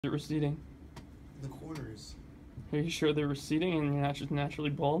They're receding. The corners. Are you sure they're receding and you're not just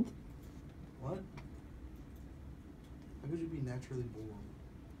naturally bald? What? How could you be naturally born?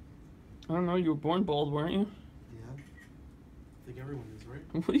 I don't know, you were born bald, weren't you? Yeah. I think everyone is, right?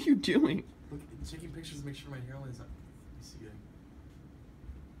 What are you doing? Look, taking pictures to make sure my hairline is not receding.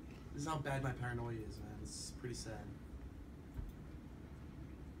 This is how bad my paranoia is, man. It's pretty sad.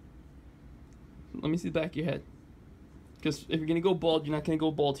 Let me see the back of your head. Because if you're going to go bald, you're not going to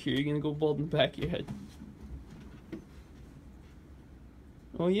go bald here. You're going to go bald in the back of your head.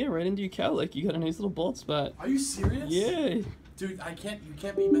 Oh yeah, right into your cowlick. You got a nice little bald spot. Are you serious? Yeah. Dude, you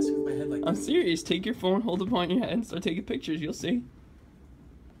can't be messing with my head like I'm this. serious. Take your phone, hold it on your head, and start taking pictures. You'll see.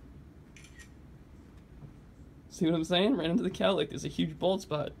 See what I'm saying? Right into the cowlick. There's a huge bald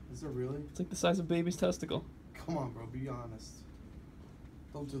spot. Is there really? It's like the size of a baby's testicle. Come on, bro. Be honest.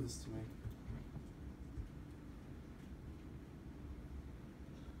 Don't do this to me.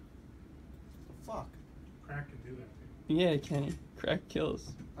 The fuck? Crack can do that. Yeah, Kenny. Crack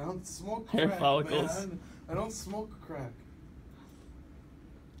kills. I don't smoke Hair crack, follicles. man. I don't smoke crack.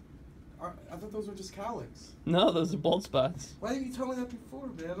 I thought those were just cowlicks. No, those are bald spots. Why didn't you tell me that before,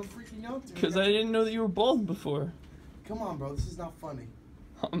 man? I'm freaking out, dude. Because I didn't know that you were bald before. Come on, bro. This is not funny.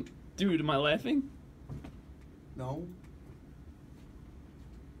 Dude, am I laughing? No.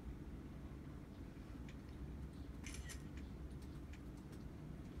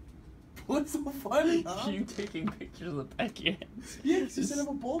 What's so funny, huh? You taking pictures of the back of your head. Yeah, 'cause you said I have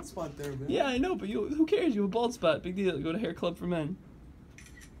a bald spot there, man. Yeah, I know, but who cares? You have a bald spot. Big deal. Go to Hair Club for Men.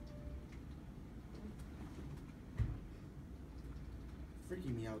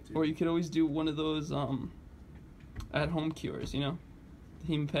 Freaking me out, dude. Or you could always do one of those at-home cures, you know?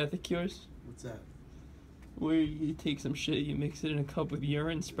 The hematopathic cures. What's that? Where you take some shit, you mix it in a cup with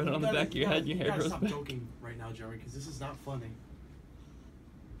urine, spread it on the You gotta- back of your head, and your you hair gotta grows stop back. joking right now, Jerry, because this is not funny.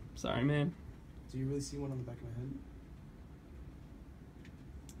 Sorry, man. Do you really see one on the back of my head?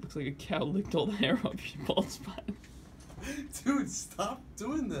 Looks like a cow licked all the hair off your bald spot. Dude, stop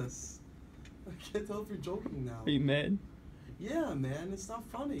doing this. I can't tell if you're joking now. Are you mad? Yeah, man, it's not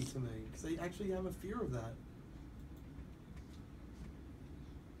funny to me, because I actually have a fear of that.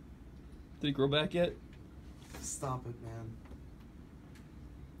 Did it grow back yet? Stop it, man.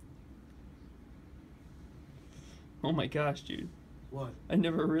 Oh my gosh, dude. What? I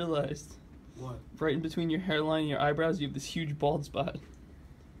never realized. What? Right in between your hairline and your eyebrows, you have this huge bald spot.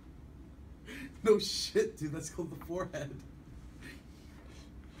 No shit, dude, that's called the forehead.